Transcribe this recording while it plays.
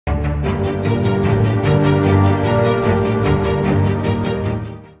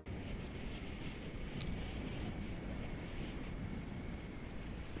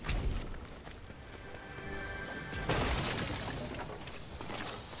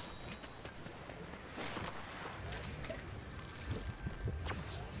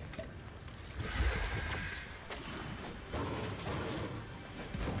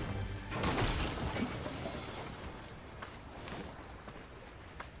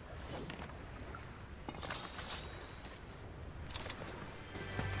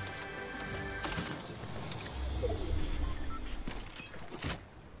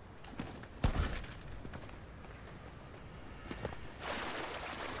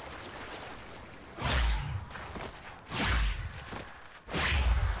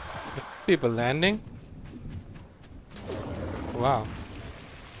people landing. Wow,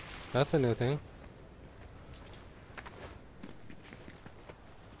 that's a new thing.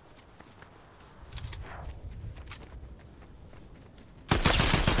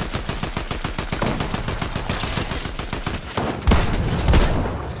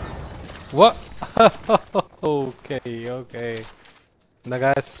 What? Okay, okay. The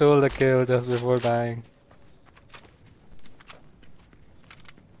guy stole the kill just before dying.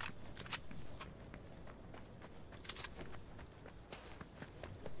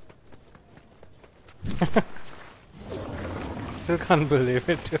 Still can't believe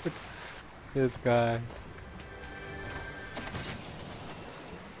it, dude. This guy.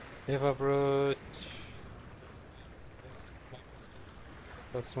 If approach.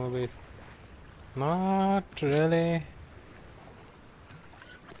 First movie. Not really.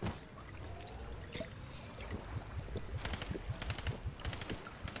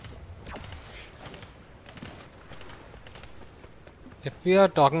 If we are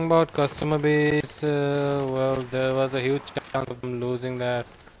talking about customer base, well, there was a huge chance of them losing that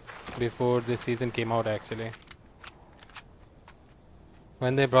before the season came out actually.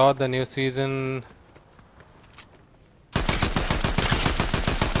 When they brought the new season,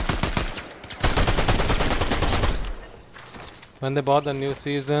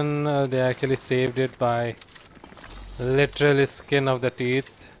 they actually saved it by literally skin of the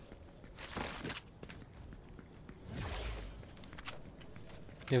teeth.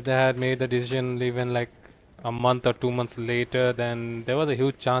 If they had made the decision even like a month or 2 months later, then there was a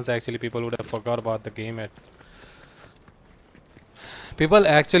huge chance actually people would have forgot about the game. People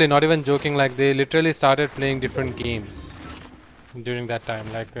actually, not even joking, like they literally started playing different games during that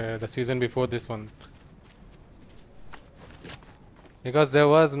time, like the season before this one. Because there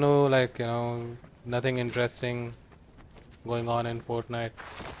was no nothing interesting going on in Fortnite.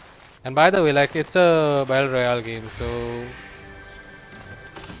 And by the way, like it's a battle royale game, so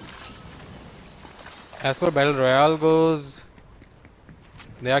as for battle royale goes,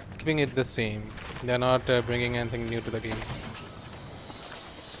 they are keeping it the same. They are not bringing anything new to the game.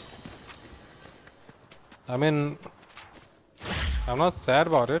 I mean, I'm not sad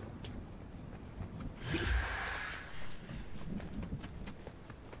about it.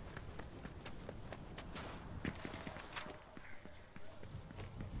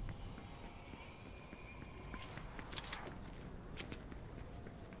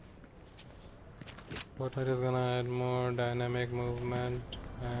 Fortnite is gonna add more dynamic movement,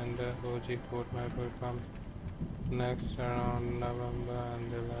 and OG Fortnite will come next around November,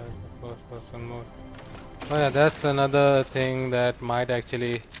 and they'll add the first person mode. Oh yeah, that's another thing that might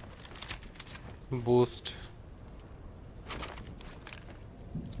actually boost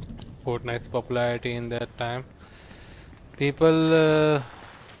Fortnite's popularity in that time. People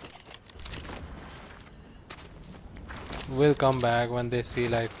will come back when they see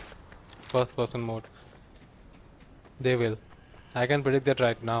like first person mode. They will. I can predict that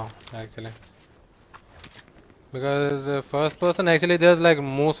right now actually. Because first person actually, there's like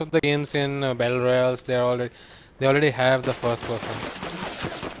most of the games in battle royales, they already have the first person.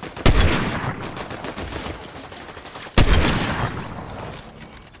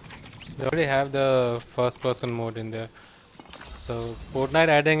 They already have the first person mode in there. So Fortnite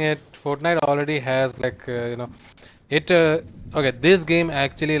adding it, Fortnite already has like it. Okay, this game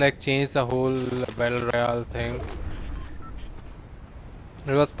actually like changed the whole battle royale thing.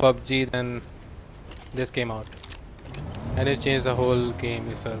 It was PUBG, then this came out, and it changed the whole game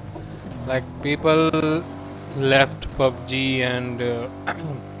itself. Like people left PUBG and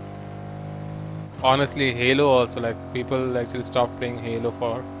honestly Halo also. Like people actually stopped playing Halo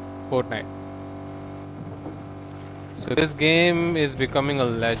for Fortnite. So this game is becoming a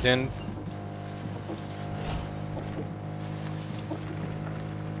legend.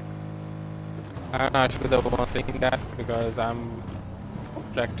 I'm not sure the one saying that because I'm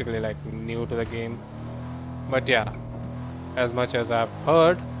practically like new to the game. But yeah, as much as I've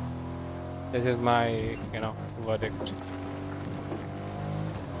heard, this is my verdict.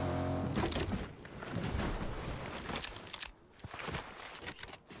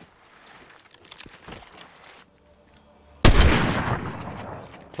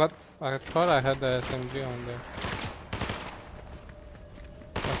 But I thought I had the SMG on there.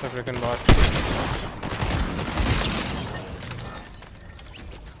 That's a freaking bot.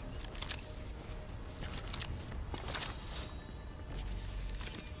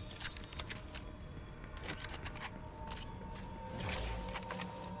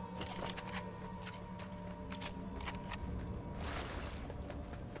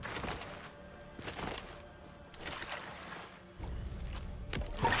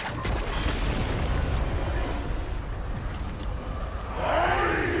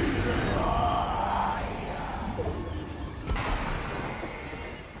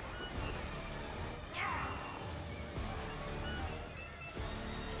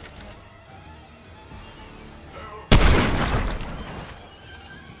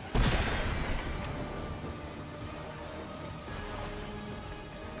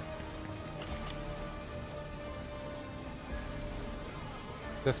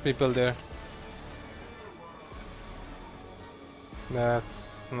 There's people there.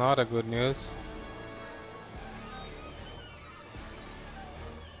 That's not a good news.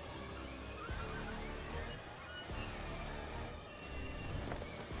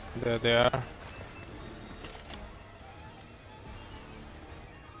 There they are.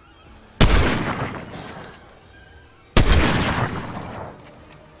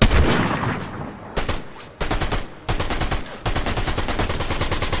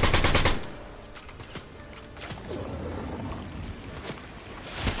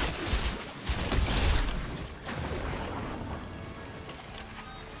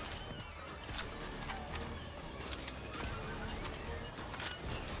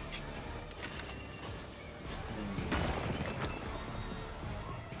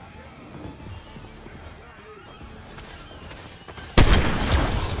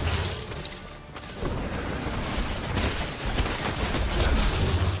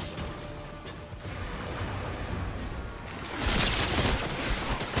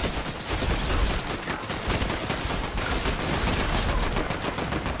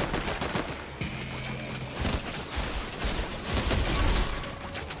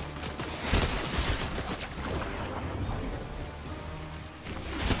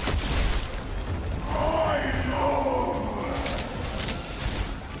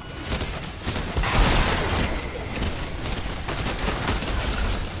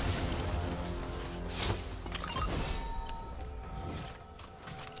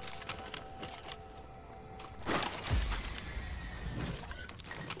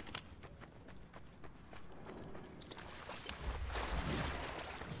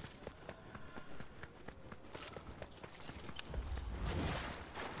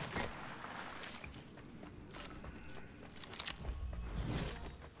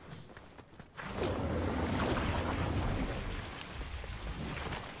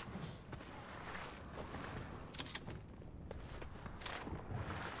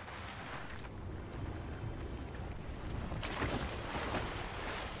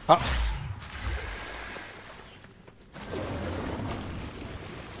 Ah.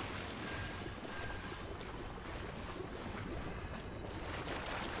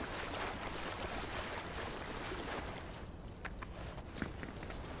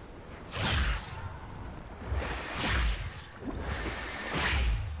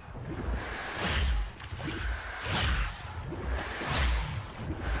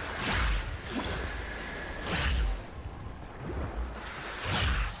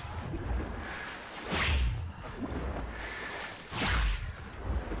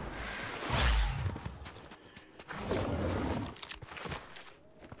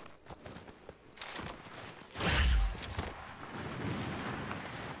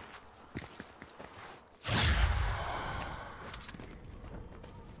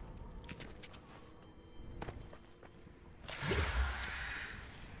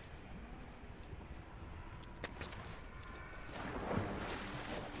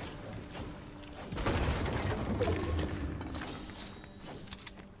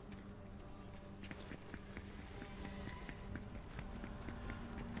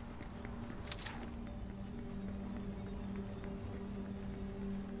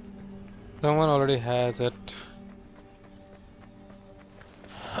 Someone already has it.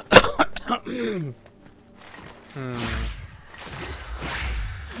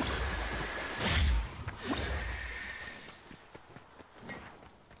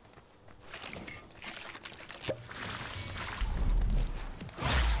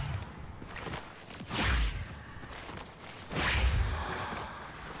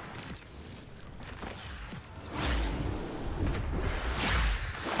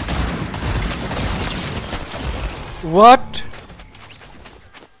 What?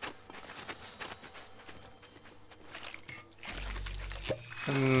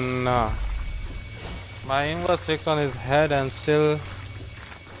 Nah. My aim was fixed on his head and still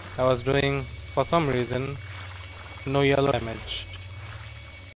I was doing, for some reason, no yellow damage.